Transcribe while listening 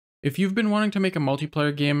If you've been wanting to make a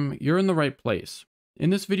multiplayer game, you're in the right place.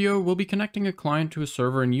 In this video, we'll be connecting a client to a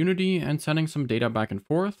server in Unity and sending some data back and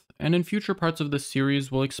forth, and in future parts of this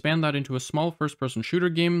series, we'll expand that into a small first-person shooter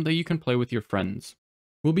game that you can play with your friends.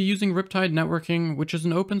 We'll be using RiptideNetworking, which is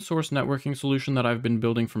an open-source networking solution that I've been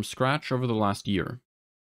building from scratch over the last year.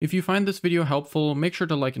 If you find this video helpful, make sure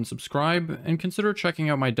to like and subscribe, and consider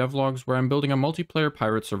checking out my devlogs where I'm building a multiplayer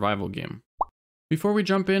pirate survival game. Before we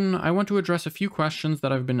jump in, I want to address a few questions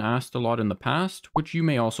that I've been asked a lot in the past, which you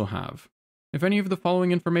may also have. If any of the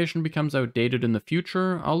following information becomes outdated in the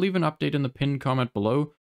future, I'll leave an update in the pinned comment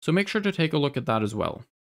below, so make sure to take a look at that as well.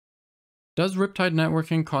 Does Riptide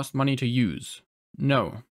networking cost money to use?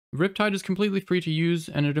 No. Riptide is completely free to use,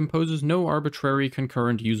 and it imposes no arbitrary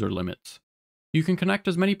concurrent user limits. You can connect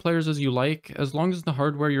as many players as you like, as long as the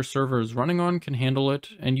hardware your server is running on can handle it,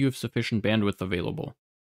 and you have sufficient bandwidth available.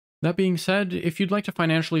 That being said, if you'd like to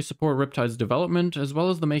financially support Riptide's development, as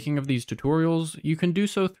well as the making of these tutorials, you can do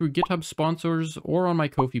so through GitHub sponsors or on my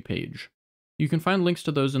Ko-fi page. You can find links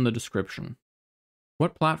to those in the description.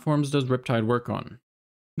 What platforms does Riptide work on?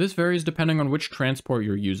 This varies depending on which transport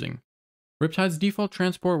you're using. Riptide's default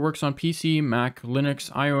transport works on PC, Mac,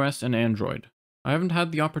 Linux, iOS, and Android. I haven't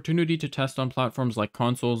had the opportunity to test on platforms like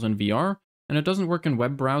consoles and VR, and it doesn't work in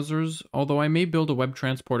web browsers, although I may build a web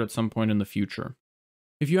transport at some point in the future.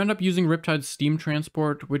 If you end up using Riptide's Steam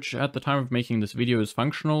transport, which at the time of making this video is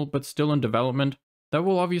functional, but still in development, that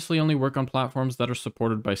will obviously only work on platforms that are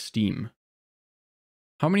supported by Steam.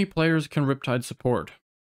 How many players can Riptide support?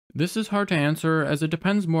 This is hard to answer, as it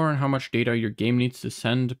depends more on how much data your game needs to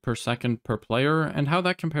send per second per player, and how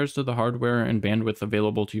that compares to the hardware and bandwidth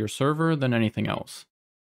available to your server than anything else.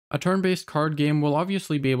 A turn-based card game will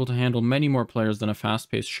obviously be able to handle many more players than a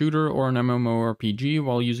fast-paced shooter or an MMORPG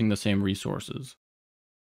while using the same resources.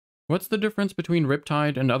 What's the difference between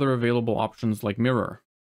Riptide and other available options like Mirror?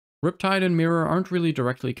 Riptide and Mirror aren't really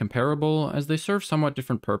directly comparable, as they serve somewhat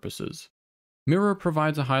different purposes. Mirror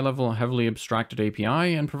provides a high-level, heavily abstracted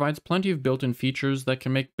API and provides plenty of built-in features that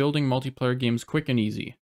can make building multiplayer games quick and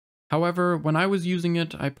easy. However, when I was using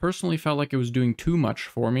it, I personally felt like it was doing too much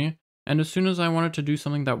for me, and as soon as I wanted to do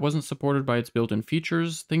something that wasn't supported by its built-in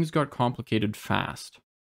features, things got complicated fast.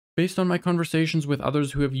 Based on my conversations with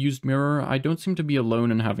others who have used Mirror, I don't seem to be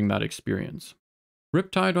alone in having that experience.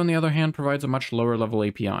 Riptide, on the other hand, provides a much lower level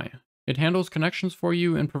API. It handles connections for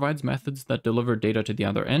you and provides methods that deliver data to the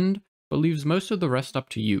other end, but leaves most of the rest up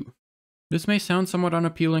to you. This may sound somewhat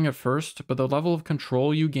unappealing at first, but the level of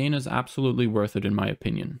control you gain is absolutely worth it in my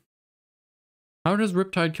opinion. How does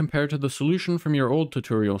Riptide compare to the solution from your old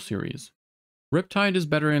tutorial series? Riptide is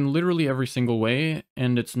better in literally every single way,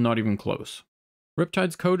 and it's not even close.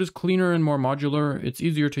 Riptide's code is cleaner and more modular, it's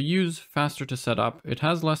easier to use, faster to set up, it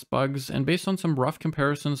has less bugs, and based on some rough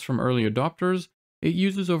comparisons from early adopters, it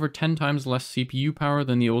uses over 10 times less CPU power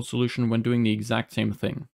than the old solution when doing the exact same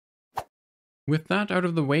thing. With that out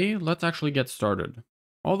of the way, let's actually get started.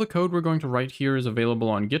 All the code we're going to write here is available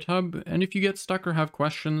on GitHub, and if you get stuck or have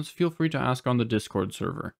questions, feel free to ask on the Discord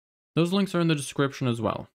server. Those links are in the description as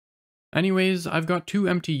well. Anyways, I've got two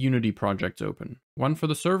empty Unity projects open, one for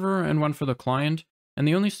the server and one for the client, and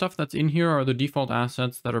the only stuff that's in here are the default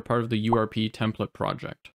assets that are part of the URP template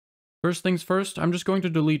project. First things first, I'm just going to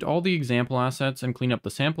delete all the example assets and clean up the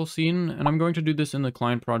sample scene, and I'm going to do this in the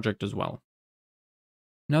client project as well.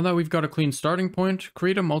 Now that we've got a clean starting point,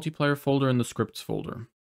 create a multiplayer folder in the scripts folder.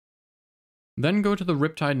 Then go to the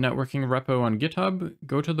Riptide networking repo on GitHub,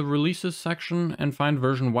 go to the releases section, and find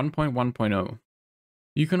version 1.1.0.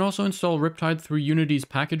 You can also install Riptide through Unity's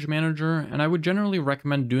package manager, and I would generally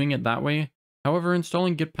recommend doing it that way. However,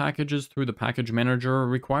 installing Git packages through the package manager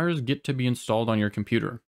requires Git to be installed on your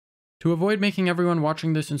computer. To avoid making everyone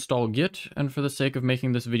watching this install Git, and for the sake of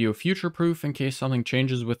making this video future-proof in case something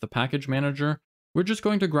changes with the package manager, we're just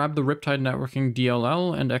going to grab the Riptide networking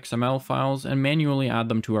DLL and XML files and manually add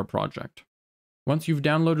them to our project. Once you've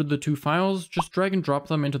downloaded the two files, just drag and drop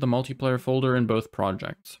them into the multiplayer folder in both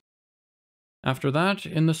projects. After that,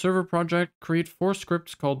 in the server project, create 4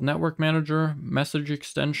 scripts called Network Manager, Message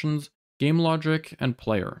Extensions, Game Logic, and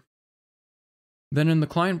Player. Then in the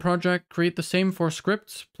client project, create the same 4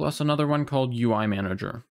 scripts, plus another one called UI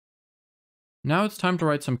Manager. Now it's time to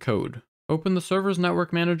write some code. Open the server's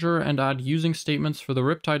Network Manager and add using statements for the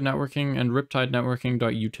Riptide Networking and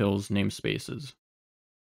RiptideNetworking.utils namespaces.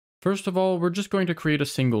 First of all, we're just going to create a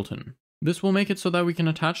singleton. This will make it so that we can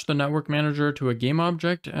attach the Network Manager to a game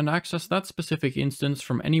object and access that specific instance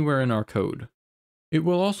from anywhere in our code. It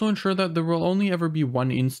will also ensure that there will only ever be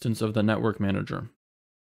one instance of the Network Manager.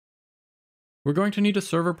 We're going to need a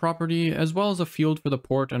server property as well as a field for the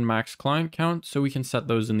port and max client count so we can set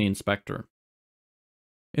those in the inspector.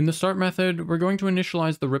 In the start method, we're going to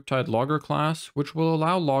initialize the Riptide logger class, which will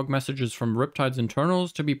allow log messages from Riptide's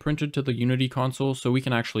internals to be printed to the Unity console so we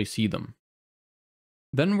can actually see them.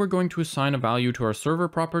 Then we're going to assign a value to our server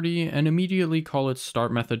property and immediately call its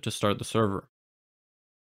start method to start the server.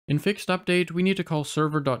 In fixed update, we need to call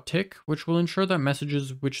server.tick, which will ensure that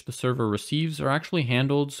messages which the server receives are actually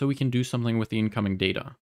handled so we can do something with the incoming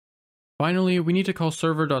data. Finally, we need to call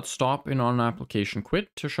server.stop in onApplicationQuit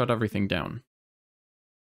to shut everything down.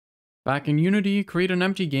 Back in Unity, create an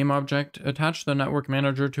empty game object, attach the network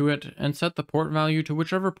manager to it, and set the port value to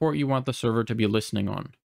whichever port you want the server to be listening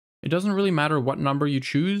on. It doesn't really matter what number you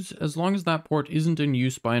choose, as long as that port isn't in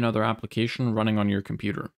use by another application running on your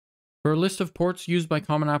computer. For a list of ports used by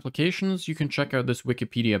common applications, you can check out this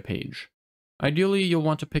Wikipedia page. Ideally, you'll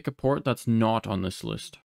want to pick a port that's not on this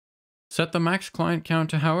list. Set the max client count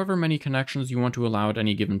to however many connections you want to allow at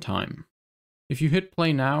any given time. If you hit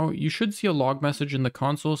play now, you should see a log message in the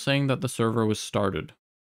console saying that the server was started.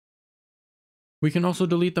 We can also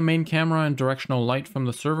delete the main camera and directional light from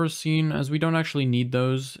the server scene, as we don't actually need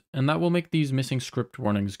those, and that will make these missing script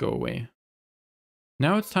warnings go away.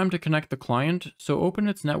 Now it's time to connect the client, so open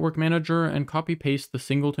its network manager and copy-paste the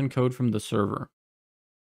singleton code from the server.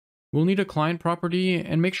 We'll need a client property,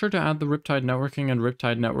 and make sure to add the RiptideNetworking and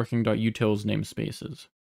RiptideNetworking.utils namespaces.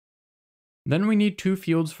 Then we need two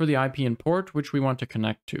fields for the IP and port which we want to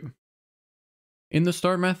connect to. In the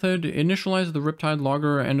start method, initialize the Riptide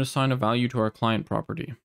logger and assign a value to our client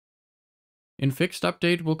property. In fixed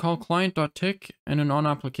update, we'll call client.tick, and in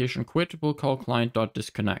onApplicationQuit, we'll call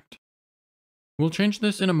client.disconnect. We'll change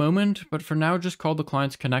this in a moment, but for now just call the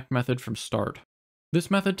client's connect method from start. This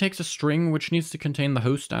method takes a string which needs to contain the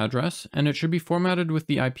host address, and it should be formatted with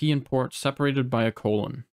the IP and port separated by a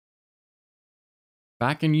colon.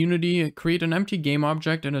 Back in Unity, create an empty game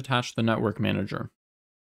object and attach the network manager.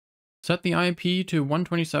 Set the IP to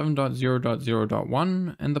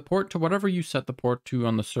 127.0.0.1 and the port to whatever you set the port to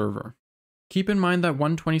on the server. Keep in mind that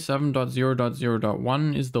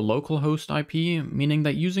 127.0.0.1 is the local host IP, meaning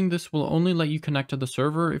that using this will only let you connect to the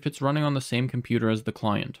server if it's running on the same computer as the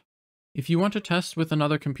client. If you want to test with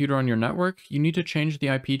another computer on your network, you need to change the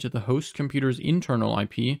IP to the host computer's internal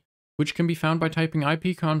IP, which can be found by typing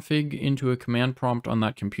ipconfig into a command prompt on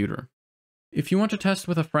that computer. If you want to test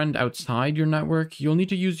with a friend outside your network, you'll need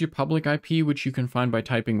to use your public IP, which you can find by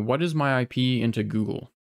typing "what is my IP" into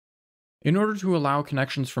Google. In order to allow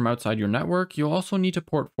connections from outside your network, you'll also need to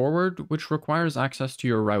port forward, which requires access to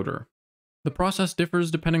your router. The process differs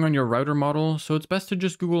depending on your router model, so it's best to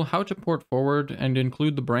just Google how to port forward and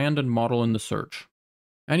include the brand and model in the search.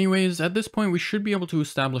 Anyways, at this point we should be able to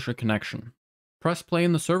establish a connection. Press play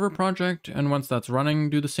in the server project, and once that's running,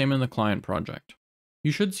 do the same in the client project.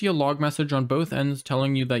 You should see a log message on both ends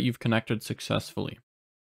telling you that you've connected successfully.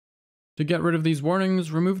 To get rid of these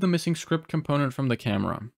warnings, remove the missing script component from the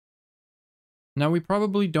camera. Now we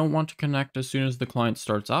probably don't want to connect as soon as the client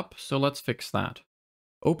starts up, so let's fix that.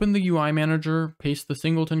 Open the UI manager, paste the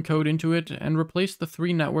singleton code into it, and replace the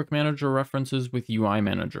 3 network manager references with UI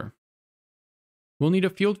manager. We'll need a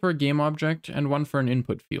field for a game object and one for an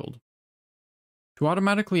input field. To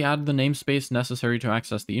automatically add the namespace necessary to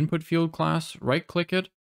access the input field class, right-click it,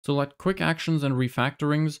 select Quick Actions and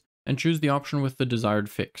Refactorings, and choose the option with the desired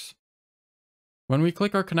fix. When we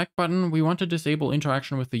click our Connect button, we want to disable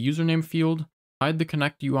interaction with the username field, hide the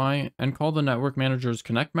Connect UI, and call the network manager's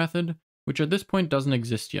connect method, which at this point doesn't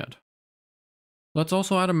exist yet. Let's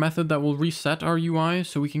also add a method that will reset our UI,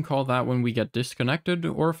 so we can call that when we get disconnected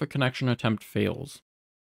or if a connection attempt fails.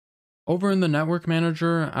 Over in the network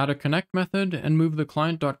manager, add a connect method and move the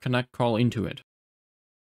client.connect call into it.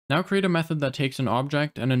 Now create a method that takes an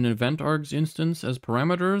object and an event args instance as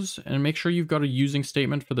parameters, and make sure you've got a using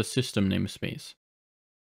statement for the system namespace.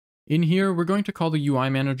 In here, we're going to call the UI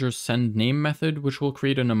manager's sendName method, which we'll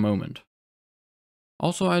create in a moment.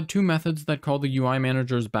 Also add 2 methods that call the UI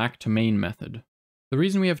manager's backToMain method. The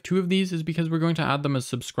reason we have 2 of these is because we're going to add them as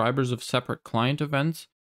subscribers of separate client events,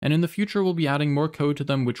 and in the future we'll be adding more code to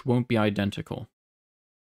them which won't be identical.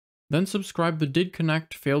 Then subscribe the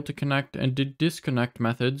didConnect, failed-to-connect, and didDisconnect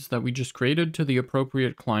methods that we just created to the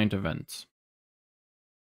appropriate client events.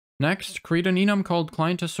 Next, create an enum called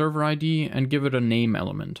client-to-server-ID and give it a name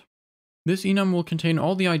element. This enum will contain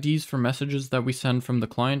all the IDs for messages that we send from the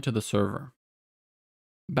client to the server.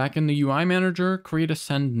 Back in the UI manager, create a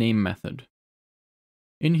sendName method.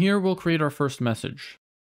 In here we'll create our first message.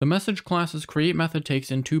 The message class's create method takes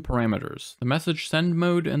in 2 parameters, the message send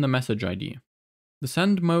mode and the message ID. The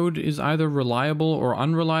send mode is either reliable or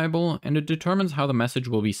unreliable, and it determines how the message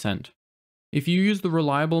will be sent. If you use the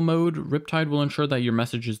reliable mode, Riptide will ensure that your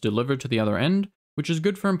message is delivered to the other end, which is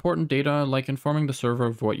good for important data like informing the server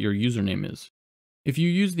of what your username is. If you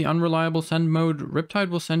use the unreliable send mode, Riptide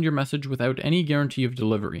will send your message without any guarantee of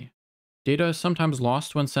delivery. Data is sometimes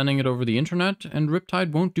lost when sending it over the internet, and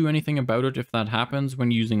Riptide won't do anything about it if that happens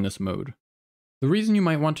when using this mode. The reason you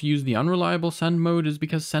might want to use the unreliable send mode is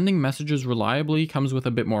because sending messages reliably comes with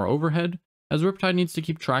a bit more overhead, as Riptide needs to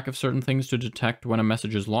keep track of certain things to detect when a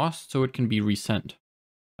message is lost so it can be resent.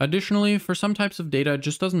 Additionally, for some types of data, it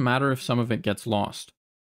just doesn't matter if some of it gets lost.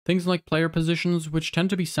 Things like player positions, which tend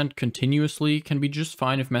to be sent continuously, can be just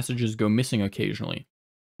fine if messages go missing occasionally.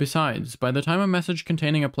 Besides, by the time a message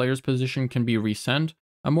containing a player's position can be resent,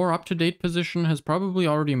 a more up-to-date position has probably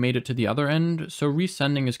already made it to the other end, so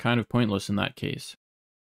resending is kind of pointless in that case.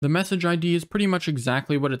 The message ID is pretty much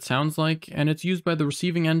exactly what it sounds like, and it's used by the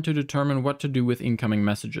receiving end to determine what to do with incoming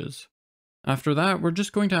messages. After that, we're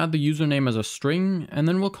just going to add the username as a string, and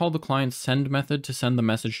then we'll call the client's send method to send the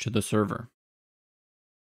message to the server.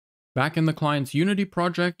 Back in the client's Unity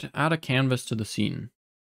project, add a canvas to the scene.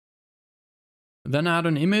 Then add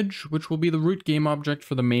an image, which will be the root game object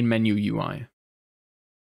for the main menu UI.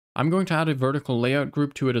 I'm going to add a vertical layout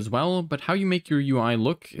group to it as well, but how you make your UI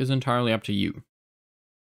look is entirely up to you.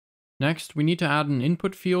 Next, we need to add an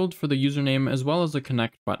input field for the username as well as a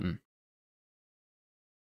connect button.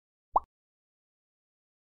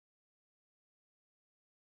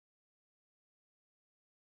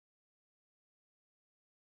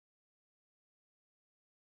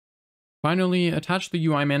 Finally, attach the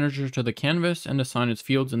UI manager to the canvas and assign its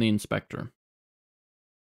fields in the inspector.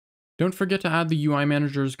 Don't forget to add the UI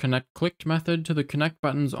manager's connect-clicked method to the connect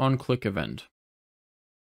button's onClick event.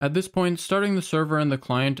 At this point, starting the server and the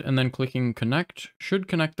client and then clicking connect should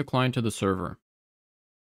connect the client to the server.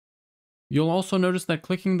 You'll also notice that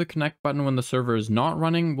clicking the connect button when the server is not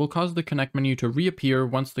running will cause the connect menu to reappear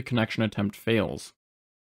once the connection attempt fails.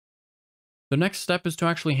 The next step is to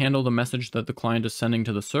actually handle the message that the client is sending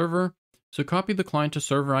to the server, so copy the client to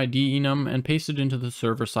server ID enum and paste it into the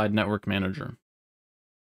server-side network manager.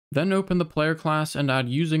 Then open the player class and add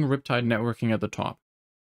using RiptideNetworking at the top.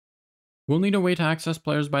 We'll need a way to access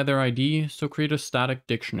players by their ID, so create a static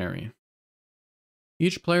dictionary.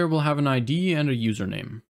 Each player will have an ID and a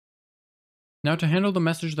username. Now to handle the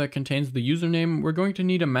message that contains the username, we're going to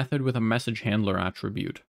need a method with a message handler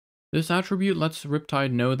attribute. This attribute lets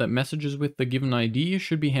Riptide know that messages with the given ID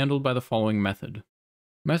should be handled by the following method.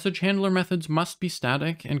 Message handler methods must be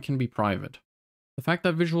static and can be private. The fact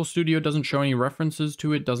that Visual Studio doesn't show any references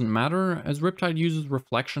to it doesn't matter, as Riptide uses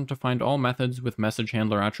reflection to find all methods with message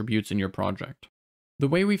handler attributes in your project. The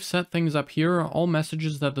way we've set things up here, all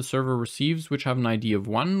messages that the server receives which have an ID of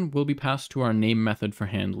 1 will be passed to our name method for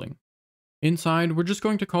handling. Inside, we're just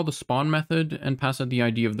going to call the spawn method and pass it the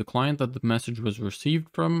ID of the client that the message was received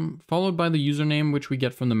from, followed by the username which we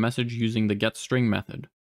get from the message using the getString method.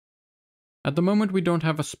 At the moment we don't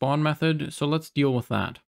have a spawn method, so let's deal with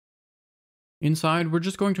that. Inside, we're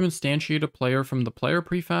just going to instantiate a player from the player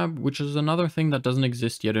prefab, which is another thing that doesn't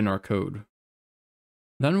exist yet in our code.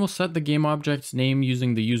 Then we'll set the game object's name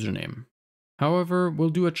using the username. However, we'll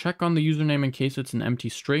do a check on the username in case it's an empty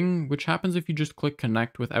string, which happens if you just click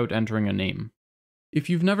connect without entering a name. If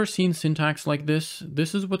you've never seen syntax like this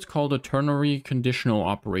is what's called a ternary conditional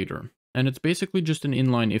operator, and it's basically just an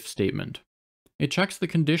inline if statement. It checks the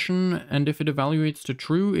condition, and if it evaluates to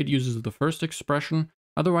true, it uses the first expression,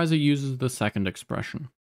 otherwise it uses the second expression.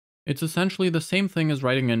 It's essentially the same thing as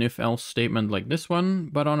writing an if-else statement like this one,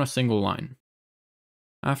 but on a single line.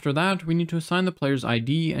 After that, we need to assign the player's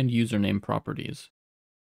ID and username properties.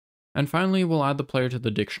 And finally, we'll add the player to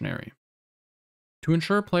the dictionary. To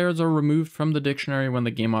ensure players are removed from the dictionary when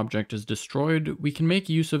the game object is destroyed, we can make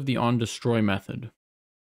use of the onDestroy method.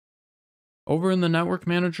 Over in the network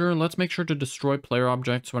manager, let's make sure to destroy player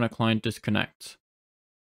objects when a client disconnects.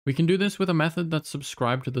 We can do this with a method that's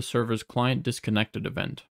subscribed to the server's client disconnected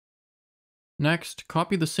event. Next,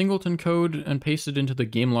 copy the singleton code and paste it into the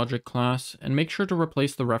GameLogic class, and make sure to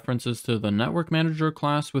replace the references to the network manager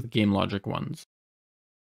class with GameLogic ones.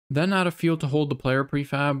 Then add a field to hold the player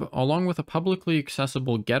prefab, along with a publicly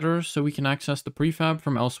accessible getter so we can access the prefab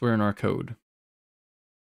from elsewhere in our code.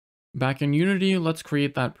 Back in Unity, let's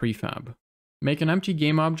create that prefab. Make an empty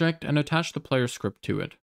game object and attach the player script to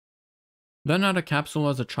it. Then add a capsule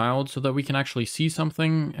as a child so that we can actually see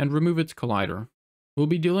something, and remove its collider. We'll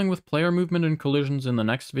be dealing with player movement and collisions in the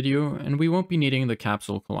next video, and we won't be needing the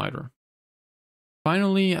capsule collider.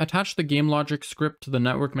 Finally, attach the GameLogic script to the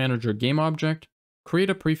network manager game object, create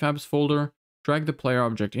a prefabs folder, drag the player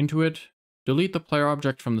object into it, delete the player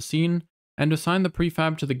object from the scene, and assign the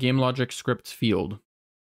prefab to the GameLogic scripts field.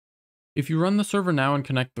 If you run the server now and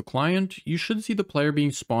connect the client, you should see the player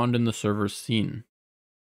being spawned in the server's scene.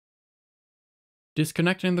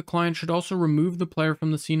 Disconnecting the client should also remove the player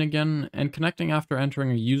from the scene again, and connecting after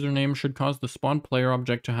entering a username should cause the spawned player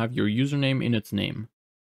object to have your username in its name.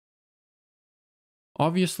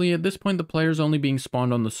 Obviously, at this point the player is only being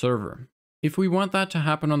spawned on the server. If we want that to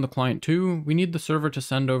happen on the client too, we need the server to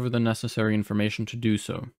send over the necessary information to do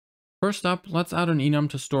so. First up, let's add an enum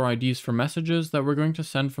to store IDs for messages that we're going to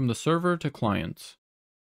send from the server to clients.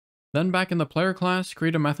 Then back in the player class,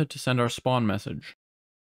 create a method to send our spawn message.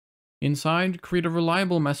 Inside, create a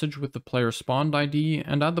reliable message with the player spawned ID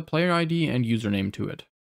and add the player ID and username to it.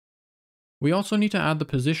 We also need to add the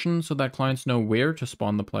position so that clients know where to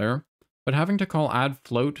spawn the player, but having to call add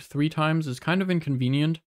float 3 times is kind of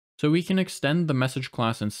inconvenient, so we can extend the message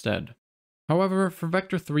class instead. However, for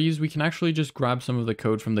vector3s we can actually just grab some of the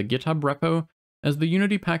code from the GitHub repo, as the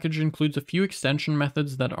Unity package includes a few extension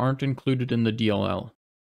methods that aren't included in the DLL.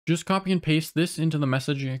 Just copy and paste this into the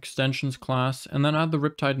message extensions class, and then add the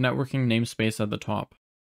RiptideNetworking namespace at the top.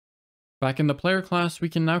 Back in the player class, we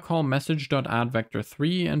can now call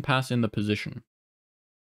message.addVector3 and pass in the position.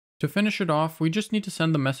 To finish it off, we just need to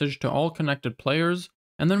send the message to all connected players,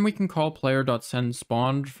 and then we can call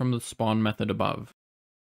player.sendSpawned from the spawn method above.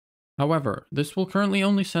 However, this will currently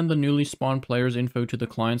only send the newly spawned players' info to the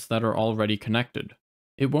clients that are already connected.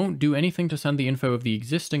 It won't do anything to send the info of the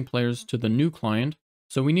existing players to the new client,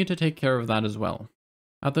 so we need to take care of that as well.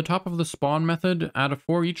 At the top of the spawn method, add a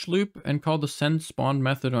for each loop and call the sendSpawned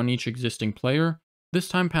method on each existing player, this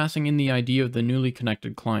time passing in the ID of the newly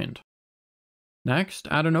connected client. Next,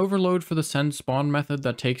 add an overload for the sendSpawned method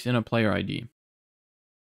that takes in a player ID.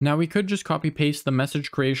 Now we could just copy-paste the message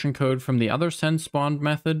creation code from the other sendSpawned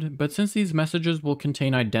method, but since these messages will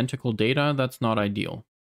contain identical data, that's not ideal.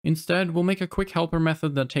 Instead, we'll make a quick helper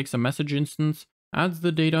method that takes a message instance, adds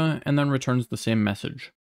the data, and then returns the same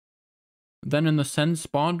message. Then in the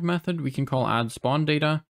sendSpawned method, we can call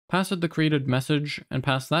addSpawnData, pass it the created message, and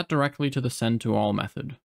pass that directly to the sendToAll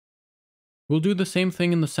method. We'll do the same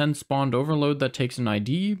thing in the sendSpawned overload that takes an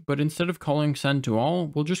ID, but instead of calling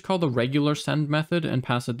sendToAll, we'll just call the regular send method and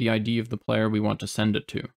pass it the ID of the player we want to send it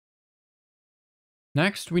to.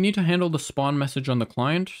 Next, we need to handle the spawn message on the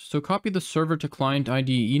client, so copy the server to client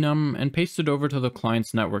ID enum and paste it over to the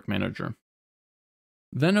client's network manager.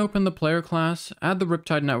 Then open the player class, add the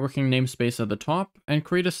RiptideNetworking namespace at the top, and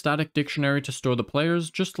create a static dictionary to store the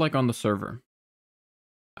players just like on the server.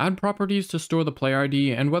 Add properties to store the player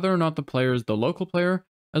ID and whether or not the player is the local player,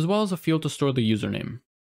 as well as a field to store the username.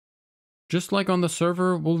 Just like on the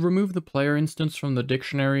server, we'll remove the player instance from the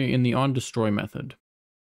dictionary in the onDestroy method.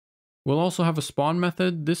 We'll also have a spawn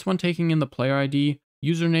method, this one taking in the player ID,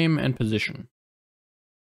 username, and position.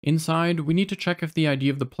 Inside, we need to check if the ID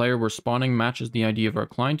of the player we're spawning matches the ID of our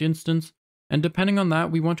client instance, and depending on that,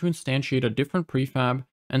 we want to instantiate a different prefab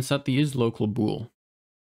and set the isLocal bool.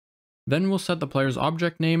 Then we'll set the player's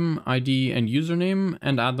object name, ID, and username,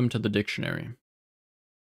 and add them to the dictionary.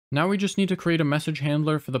 Now we just need to create a message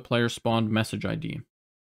handler for the player spawned message ID.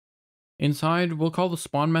 Inside, we'll call the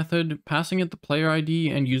spawn method, passing it the player ID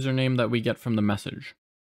and username that we get from the message.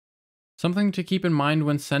 Something to keep in mind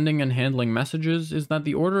when sending and handling messages is that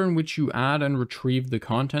the order in which you add and retrieve the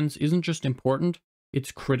contents isn't just important,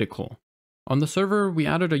 it's critical. On the server, we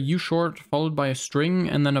added a ushort followed by a string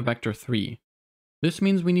and then a vector3. This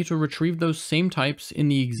means we need to retrieve those same types in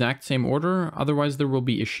the exact same order, otherwise there will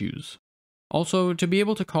be issues. Also, to be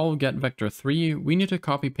able to call getVector3, we need to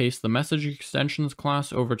copy-paste the message extensions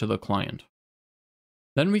class over to the client.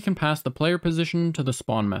 Then we can pass the player position to the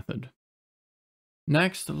spawn method.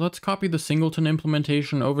 Next, let's copy the singleton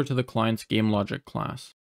implementation over to the client's GameLogic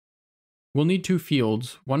class. We'll need 2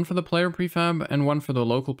 fields, one for the player prefab and one for the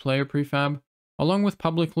local player prefab, along with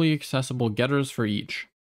publicly accessible getters for each.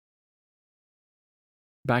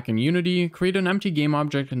 Back in Unity, create an empty game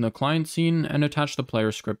object in the client scene and attach the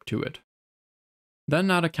player script to it.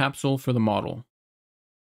 Then add a capsule for the model.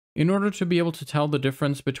 In order to be able to tell the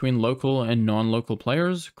difference between local and non-local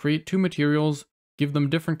players, create 2 materials, give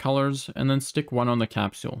them different colors, and then stick one on the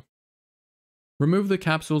capsule. Remove the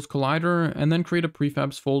capsule's collider, and then create a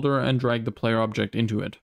prefabs folder and drag the player object into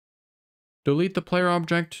it. Delete the player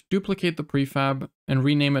object, duplicate the prefab, and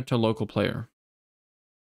rename it to local player.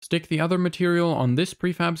 Stick the other material on this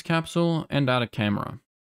prefabs capsule, and add a camera.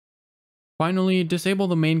 Finally, disable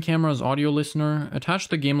the main camera's audio listener, attach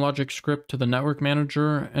the GameLogic script to the network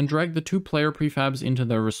manager, and drag the 2 player prefabs into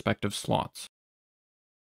their respective slots.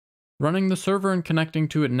 Running the server and connecting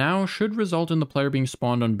to it now should result in the player being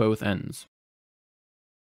spawned on both ends.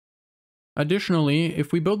 Additionally,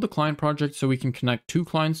 if we build the client project so we can connect 2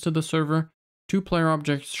 clients to the server, 2 player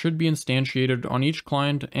objects should be instantiated on each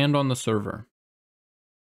client and on the server.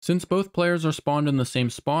 Since both players are spawned in the same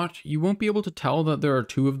spot, you won't be able to tell that there are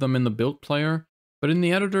 2 of them in the built player, but in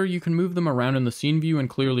the editor you can move them around in the scene view and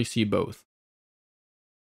clearly see both.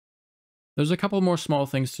 There's a couple more small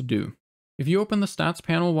things to do. If you open the stats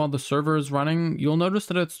panel while the server is running, you'll notice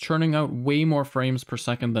that it's churning out way more frames per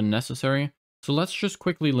second than necessary, so let's just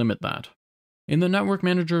quickly limit that. In the Network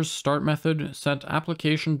Manager's start method, set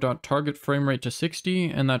application.targetFramerate to 60,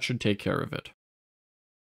 and that should take care of it.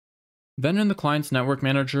 Then in the client's Network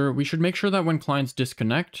Manager, we should make sure that when clients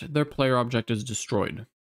disconnect, their player object is destroyed.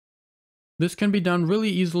 This can be done really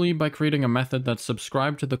easily by creating a method that's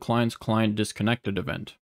subscribed to the client's client disconnected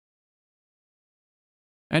event.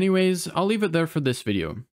 Anyways, I'll leave it there for this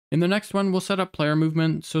video. In the next one, we'll set up player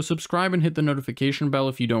movement, so subscribe and hit the notification bell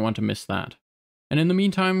if you don't want to miss that. And in the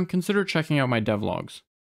meantime, consider checking out my devlogs.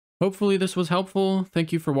 Hopefully this was helpful,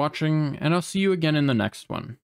 thank you for watching, and I'll see you again in the next one.